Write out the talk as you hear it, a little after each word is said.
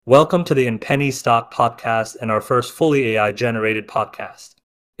Welcome to the InPenny Stock Podcast and our first fully AI-generated podcast.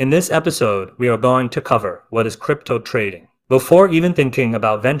 In this episode, we are going to cover what is crypto trading. Before even thinking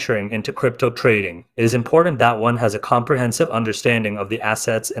about venturing into crypto trading, it is important that one has a comprehensive understanding of the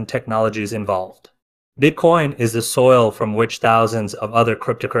assets and technologies involved. Bitcoin is the soil from which thousands of other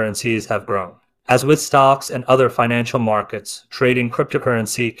cryptocurrencies have grown. As with stocks and other financial markets, trading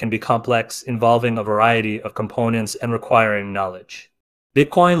cryptocurrency can be complex, involving a variety of components and requiring knowledge.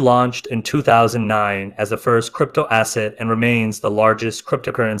 Bitcoin launched in 2009 as the first crypto asset and remains the largest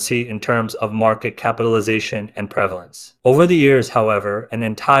cryptocurrency in terms of market capitalization and prevalence. Over the years, however, an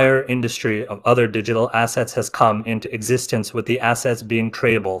entire industry of other digital assets has come into existence, with the assets being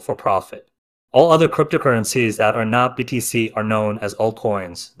tradable for profit. All other cryptocurrencies that are not BTC are known as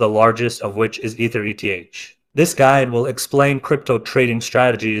altcoins, the largest of which is ETH. This guide will explain crypto trading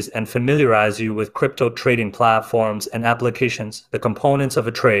strategies and familiarize you with crypto trading platforms and applications, the components of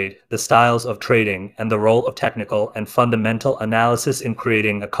a trade, the styles of trading, and the role of technical and fundamental analysis in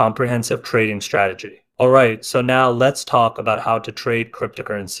creating a comprehensive trading strategy. Alright, so now let's talk about how to trade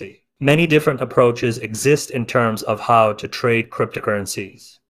cryptocurrency. Many different approaches exist in terms of how to trade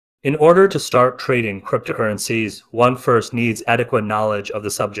cryptocurrencies. In order to start trading cryptocurrencies, one first needs adequate knowledge of the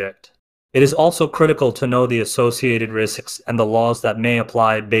subject. It is also critical to know the associated risks and the laws that may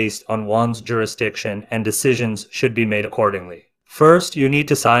apply based on one's jurisdiction, and decisions should be made accordingly. First, you need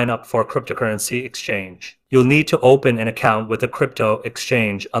to sign up for a cryptocurrency exchange. You'll need to open an account with a crypto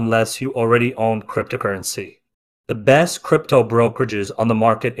exchange unless you already own cryptocurrency. The best crypto brokerages on the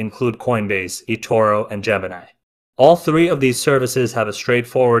market include Coinbase, eToro, and Gemini. All three of these services have a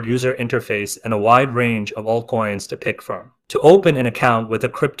straightforward user interface and a wide range of altcoins to pick from. To open an account with a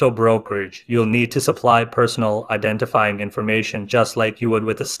crypto brokerage, you'll need to supply personal identifying information just like you would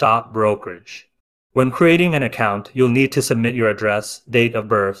with a stock brokerage. When creating an account, you'll need to submit your address, date of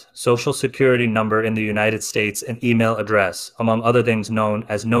birth, social security number in the United States, and email address, among other things known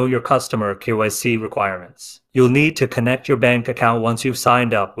as Know Your Customer (KYC) requirements. You'll need to connect your bank account once you've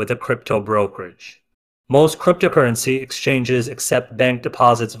signed up with a crypto brokerage. Most cryptocurrency exchanges accept bank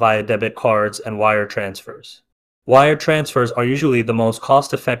deposits via debit cards and wire transfers. Wire transfers are usually the most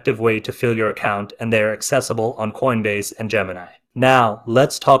cost-effective way to fill your account, and they are accessible on Coinbase and Gemini. Now,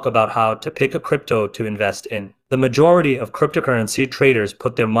 let's talk about how to pick a crypto to invest in. The majority of cryptocurrency traders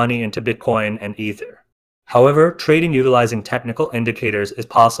put their money into Bitcoin and Ether. However, trading utilizing technical indicators is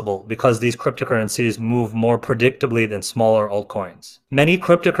possible because these cryptocurrencies move more predictably than smaller altcoins. Many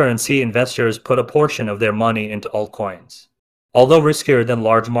cryptocurrency investors put a portion of their money into altcoins. Although riskier than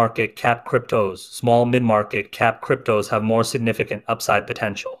large market cap cryptos, small mid-market cap cryptos have more significant upside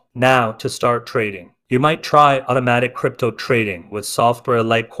potential. Now, to start trading. You might try automatic crypto trading with software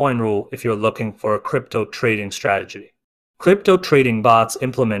like CoinRule if you're looking for a crypto trading strategy. Crypto trading bots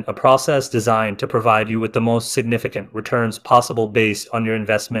implement a process designed to provide you with the most significant returns possible based on your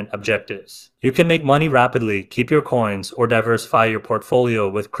investment objectives. You can make money rapidly, keep your coins, or diversify your portfolio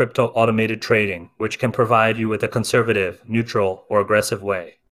with crypto automated trading, which can provide you with a conservative, neutral, or aggressive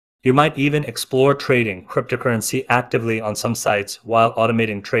way. You might even explore trading cryptocurrency actively on some sites while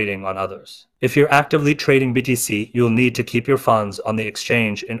automating trading on others. If you're actively trading BTC, you'll need to keep your funds on the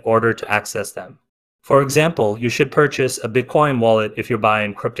exchange in order to access them. For example, you should purchase a Bitcoin wallet if you're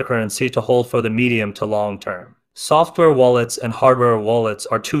buying cryptocurrency to hold for the medium to long term. Software wallets and hardware wallets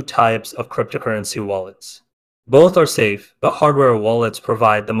are two types of cryptocurrency wallets. Both are safe, but hardware wallets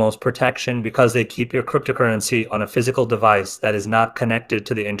provide the most protection because they keep your cryptocurrency on a physical device that is not connected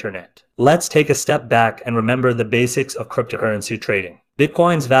to the internet. Let's take a step back and remember the basics of cryptocurrency trading.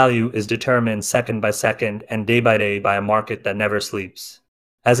 Bitcoin's value is determined second by second and day by day by a market that never sleeps.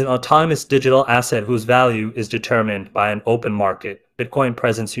 As an autonomous digital asset whose value is determined by an open market, Bitcoin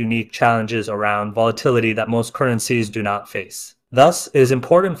presents unique challenges around volatility that most currencies do not face. Thus, it is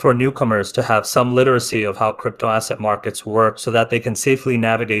important for newcomers to have some literacy of how crypto asset markets work so that they can safely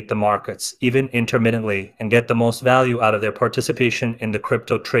navigate the markets, even intermittently, and get the most value out of their participation in the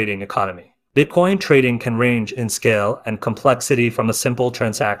crypto trading economy. Bitcoin trading can range in scale and complexity from a simple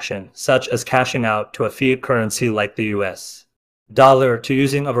transaction, such as cashing out to a fiat currency like the US dollar, to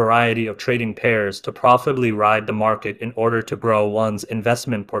using a variety of trading pairs to profitably ride the market in order to grow one's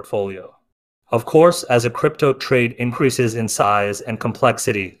investment portfolio. Of course, as a crypto trade increases in size and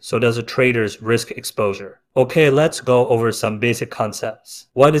complexity, so does a trader's risk exposure. Okay, let's go over some basic concepts.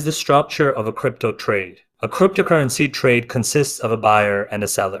 What is the structure of a crypto trade? A cryptocurrency trade consists of a buyer and a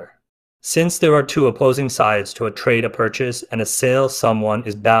seller. Since there are two opposing sides to a trade, a purchase and a sale, someone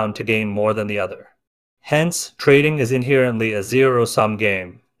is bound to gain more than the other. Hence, trading is inherently a zero-sum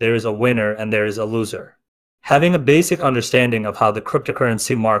game. There is a winner and there is a loser. Having a basic understanding of how the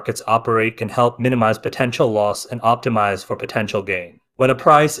cryptocurrency markets operate can help minimize potential loss and optimize for potential gain. When a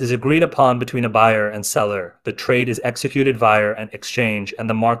price is agreed upon between a buyer and seller, the trade is executed via an exchange and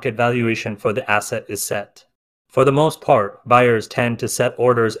the market valuation for the asset is set. For the most part, buyers tend to set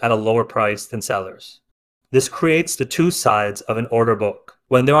orders at a lower price than sellers. This creates the two sides of an order book.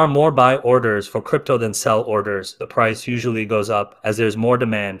 When there are more buy orders for crypto than sell orders, the price usually goes up as there's more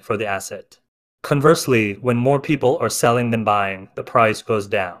demand for the asset. Conversely, when more people are selling than buying, the price goes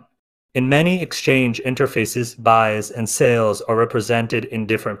down. In many exchange interfaces, buys and sales are represented in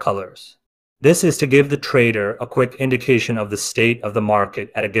different colors. This is to give the trader a quick indication of the state of the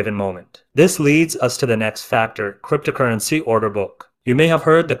market at a given moment. This leads us to the next factor, cryptocurrency order book. You may have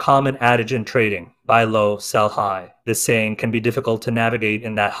heard the common adage in trading, buy low, sell high. This saying can be difficult to navigate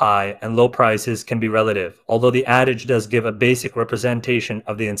in that high and low prices can be relative, although the adage does give a basic representation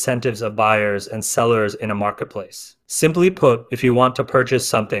of the incentives of buyers and sellers in a marketplace. Simply put, if you want to purchase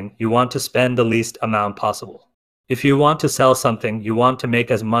something, you want to spend the least amount possible. If you want to sell something, you want to make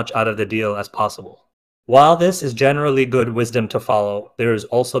as much out of the deal as possible. While this is generally good wisdom to follow, there is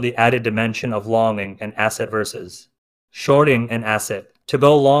also the added dimension of longing and asset versus shorting an asset. To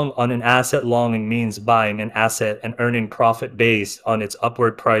go long on an asset, longing means buying an asset and earning profit based on its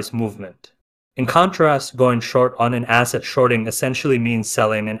upward price movement. In contrast, going short on an asset, shorting essentially means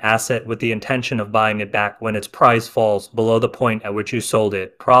selling an asset with the intention of buying it back when its price falls below the point at which you sold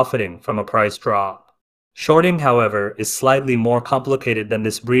it, profiting from a price drop. Shorting, however, is slightly more complicated than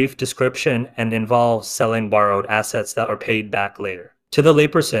this brief description and involves selling borrowed assets that are paid back later. To the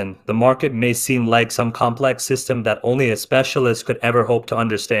layperson, the market may seem like some complex system that only a specialist could ever hope to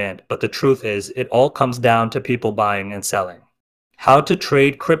understand, but the truth is, it all comes down to people buying and selling. How to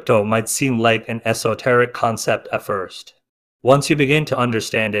trade crypto might seem like an esoteric concept at first. Once you begin to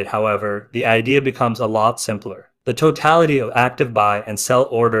understand it, however, the idea becomes a lot simpler. The totality of active buy and sell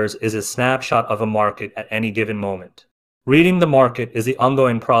orders is a snapshot of a market at any given moment. Reading the market is the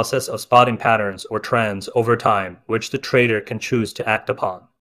ongoing process of spotting patterns or trends over time, which the trader can choose to act upon.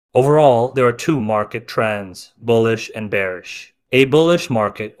 Overall, there are two market trends, bullish and bearish. A bullish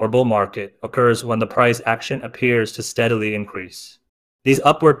market or bull market occurs when the price action appears to steadily increase. These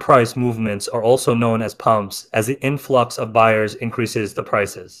upward price movements are also known as pumps, as the influx of buyers increases the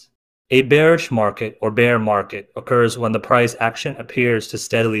prices. A bearish market or bear market occurs when the price action appears to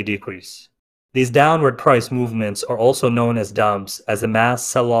steadily decrease. These downward price movements are also known as dumps, as the mass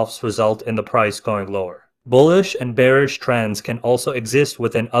sell-offs result in the price going lower. Bullish and bearish trends can also exist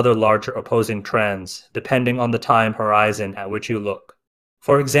within other larger opposing trends, depending on the time horizon at which you look.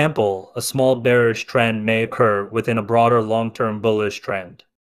 For example, a small bearish trend may occur within a broader long-term bullish trend.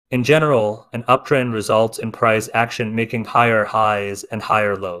 In general, an uptrend results in price action making higher highs and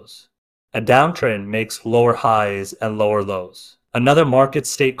higher lows. A downtrend makes lower highs and lower lows. Another market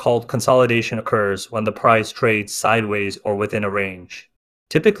state called consolidation occurs when the price trades sideways or within a range.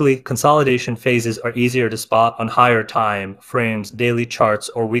 Typically, consolidation phases are easier to spot on higher time frames, daily charts,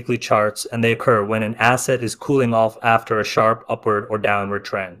 or weekly charts, and they occur when an asset is cooling off after a sharp upward or downward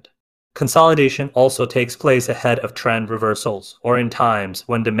trend. Consolidation also takes place ahead of trend reversals, or in times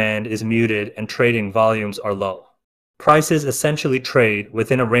when demand is muted and trading volumes are low. Prices essentially trade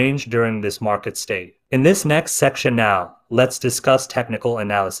within a range during this market state. In this next section now, let's discuss technical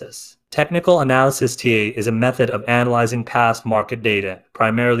analysis. Technical analysis (TA) is a method of analyzing past market data,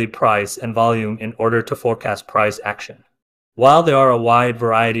 primarily price and volume, in order to forecast price action. While there are a wide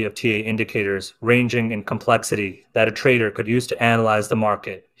variety of TA indicators, ranging in complexity, that a trader could use to analyze the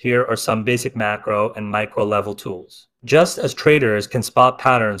market, here are some basic macro and micro level tools. Just as traders can spot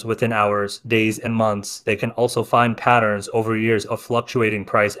patterns within hours, days, and months, they can also find patterns over years of fluctuating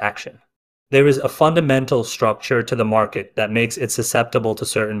price action. There is a fundamental structure to the market that makes it susceptible to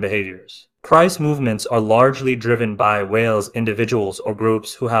certain behaviors. Price movements are largely driven by whales, individuals, or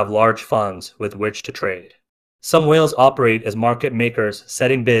groups who have large funds with which to trade. Some whales operate as market makers,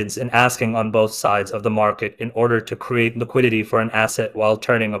 setting bids and asking on both sides of the market in order to create liquidity for an asset while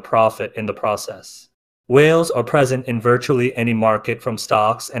turning a profit in the process. Whales are present in virtually any market, from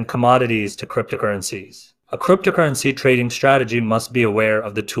stocks and commodities to cryptocurrencies. A cryptocurrency trading strategy must be aware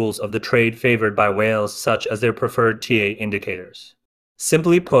of the tools of the trade favored by whales, such as their preferred TA indicators.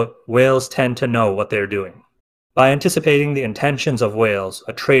 Simply put, whales tend to know what they're doing. By anticipating the intentions of whales,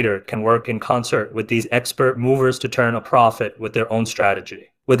 a trader can work in concert with these expert movers to turn a profit with their own strategy.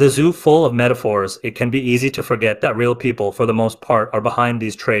 With a zoo full of metaphors, it can be easy to forget that real people, for the most part, are behind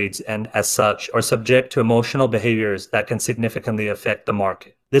these trades and, as such, are subject to emotional behaviors that can significantly affect the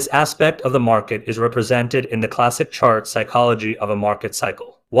market. This aspect of the market is represented in the classic chart psychology of a market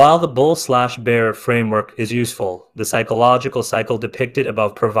cycle. While the bull/bear framework is useful, the psychological cycle depicted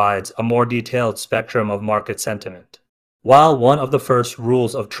above provides a more detailed spectrum of market sentiment. While one of the first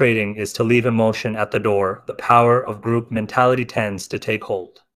rules of trading is to leave emotion at the door, the power of group mentality tends to take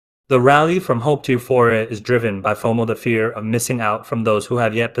hold. The rally from hope to euphoria is driven by FOMO, the fear of missing out from those who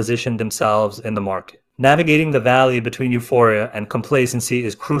have yet positioned themselves in the market. Navigating the valley between euphoria and complacency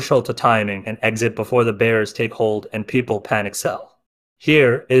is crucial to timing an exit before the bears take hold and people panic sell.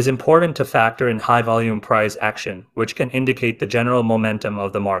 Here, it is important to factor in high-volume price action, which can indicate the general momentum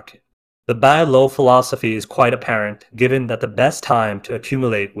of the market. The buy low philosophy is quite apparent, given that the best time to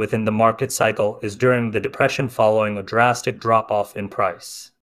accumulate within the market cycle is during the depression following a drastic drop-off in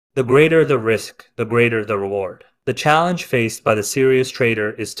price. The greater the risk, the greater the reward. The challenge faced by the serious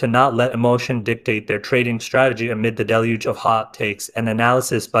trader is to not let emotion dictate their trading strategy amid the deluge of hot takes and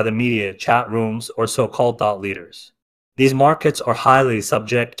analysis by the media, chat rooms, or so-called thought leaders. These markets are highly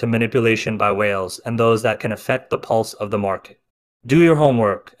subject to manipulation by whales and those that can affect the pulse of the market. Do your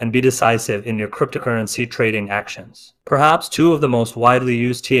homework and be decisive in your cryptocurrency trading actions. Perhaps two of the most widely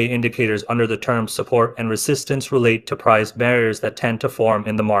used TA indicators under the terms support and resistance relate to price barriers that tend to form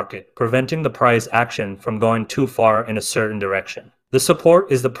in the market, preventing the price action from going too far in a certain direction. The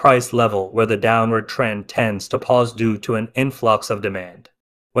support is the price level where the downward trend tends to pause due to an influx of demand.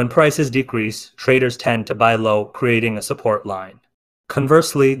 When prices decrease, traders tend to buy low, creating a support line.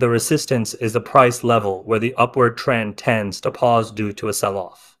 Conversely, the resistance is the price level where the upward trend tends to pause due to a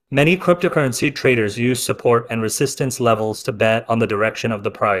sell-off. Many cryptocurrency traders use support and resistance levels to bet on the direction of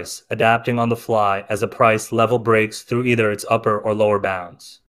the price, adapting on the fly as the price level breaks through either its upper or lower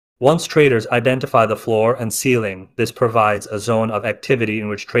bounds. Once traders identify the floor and ceiling, this provides a zone of activity in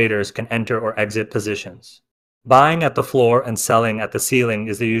which traders can enter or exit positions. Buying at the floor and selling at the ceiling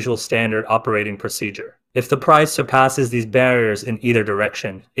is the usual standard operating procedure. If the price surpasses these barriers in either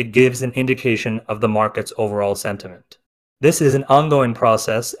direction, it gives an indication of the market's overall sentiment. This is an ongoing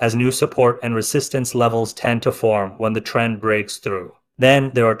process as new support and resistance levels tend to form when the trend breaks through. Then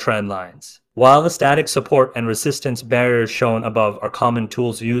there are trend lines. While the static support and resistance barriers shown above are common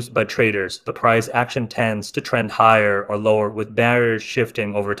tools used by traders, the price action tends to trend higher or lower with barriers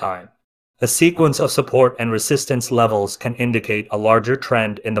shifting over time. A sequence of support and resistance levels can indicate a larger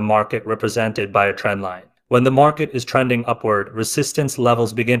trend in the market represented by a trend line. When the market is trending upward, resistance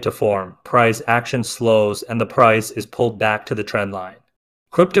levels begin to form, price action slows, and the price is pulled back to the trend line.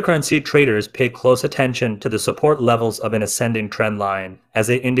 Cryptocurrency traders pay close attention to the support levels of an ascending trend line, as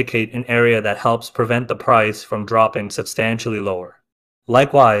they indicate an area that helps prevent the price from dropping substantially lower.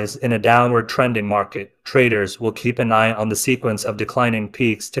 Likewise, in a downward trending market, traders will keep an eye on the sequence of declining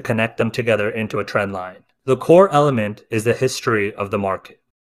peaks to connect them together into a trend line. The core element is the history of the market.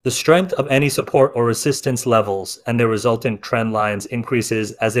 The strength of any support or resistance levels and their resultant trend lines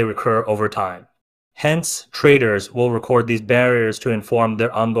increases as they recur over time. Hence, traders will record these barriers to inform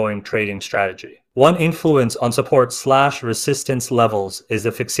their ongoing trading strategy. One influence on support/resistance levels is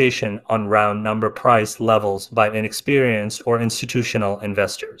the fixation on round number price levels by inexperienced or institutional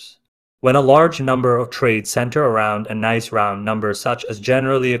investors. When a large number of trades center around a nice round number, such as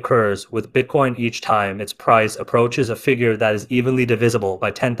generally occurs with Bitcoin each time its price approaches a figure that is evenly divisible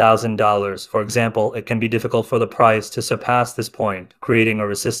by $10,000, for example, it can be difficult for the price to surpass this point, creating a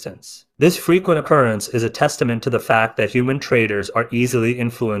resistance. This frequent occurrence is a testament to the fact that human traders are easily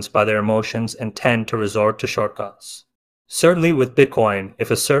influenced by their emotions and tend to resort to shortcuts. Certainly with Bitcoin,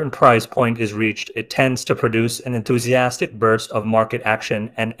 if a certain price point is reached, it tends to produce an enthusiastic burst of market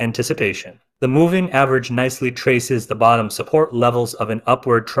action and anticipation. The moving average nicely traces the bottom support levels of an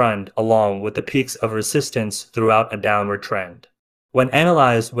upward trend along with the peaks of resistance throughout a downward trend. When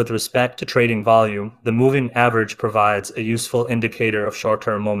analyzed with respect to trading volume, the moving average provides a useful indicator of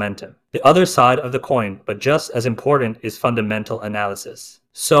short-term momentum. The other side of the coin, but just as important, is fundamental analysis.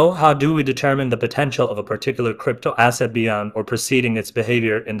 So, how do we determine the potential of a particular crypto asset beyond or preceding its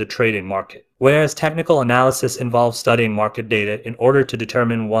behavior in the trading market? Whereas technical analysis involves studying market data in order to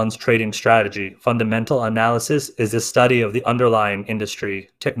determine one's trading strategy, fundamental analysis is the study of the underlying industry,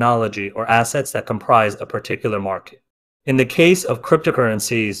 technology, or assets that comprise a particular market. In the case of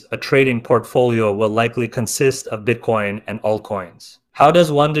cryptocurrencies, a trading portfolio will likely consist of Bitcoin and altcoins. How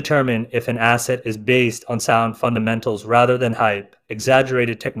does one determine if an asset is based on sound fundamentals rather than hype,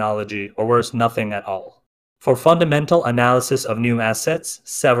 exaggerated technology, or worse, nothing at all? For fundamental analysis of new assets,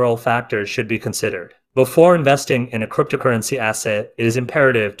 several factors should be considered. Before investing in a cryptocurrency asset, it is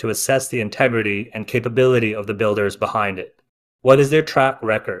imperative to assess the integrity and capability of the builders behind it. What is their track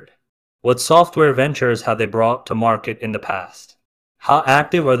record? What software ventures have they brought to market in the past? How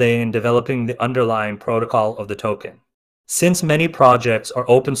active are they in developing the underlying protocol of the token? Since many projects are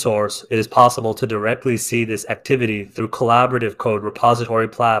open source, it is possible to directly see this activity through collaborative code repository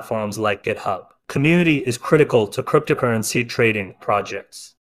platforms like GitHub. Community is critical to cryptocurrency trading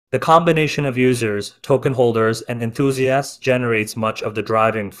projects. The combination of users, token holders, and enthusiasts generates much of the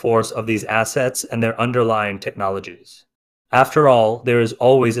driving force of these assets and their underlying technologies. After all, there is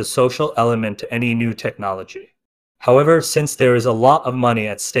always a social element to any new technology. However, since there is a lot of money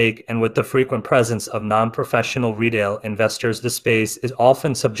at stake and with the frequent presence of non-professional retail investors, the space is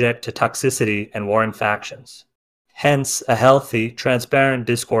often subject to toxicity and warring factions. Hence, a healthy, transparent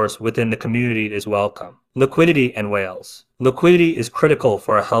discourse within the community is welcome. Liquidity and whales. Liquidity is critical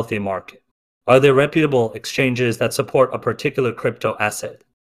for a healthy market. Are there reputable exchanges that support a particular crypto asset?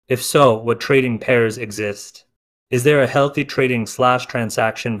 If so, what trading pairs exist? Is there a healthy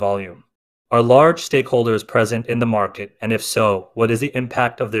trading/transaction volume? Are large stakeholders present in the market, and if so, what is the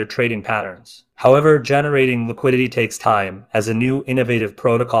impact of their trading patterns? However, generating liquidity takes time, as a new innovative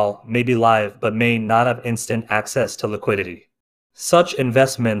protocol may be live but may not have instant access to liquidity. Such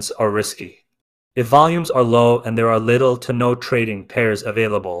investments are risky. If volumes are low and there are little to no trading pairs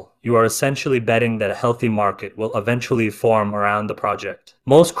available, you are essentially betting that a healthy market will eventually form around the project.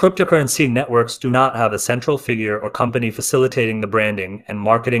 Most cryptocurrency networks do not have a central figure or company facilitating the branding and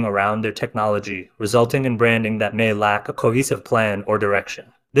marketing around their technology, resulting in branding that may lack a cohesive plan or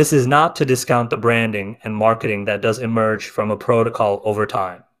direction. This is not to discount the branding and marketing that does emerge from a protocol over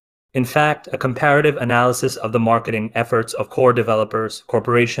time. In fact, a comparative analysis of the marketing efforts of core developers,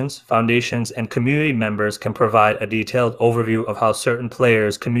 corporations, foundations, and community members can provide a detailed overview of how certain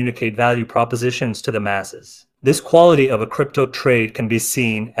players communicate value propositions to the masses. This quality of a crypto trade can be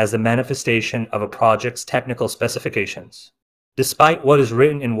seen as the manifestation of a project's technical specifications. Despite what is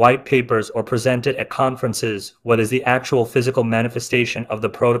written in white papers or presented at conferences, what is the actual physical manifestation of the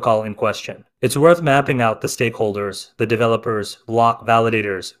protocol in question? It's worth mapping out the stakeholders, the developers, block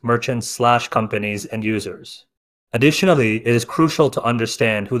validators, merchants/companies, and users. Additionally, it is crucial to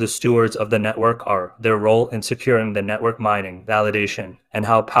understand who the stewards of the network are, their role in securing the network mining, validation, and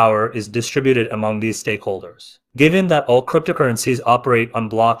how power is distributed among these stakeholders. Given that all cryptocurrencies operate on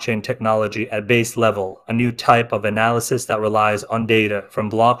blockchain technology at base level, a new type of analysis that relies on data from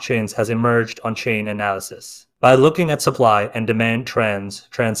blockchains has emerged: on-chain analysis. By looking at supply and demand trends,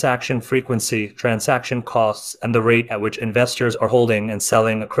 transaction frequency, transaction costs, and the rate at which investors are holding and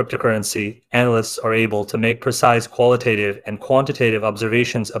selling a cryptocurrency, analysts are able to make precise qualitative and quantitative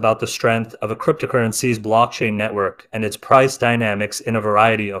observations about the strength of a cryptocurrency's blockchain network and its price dynamics in a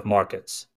variety of markets.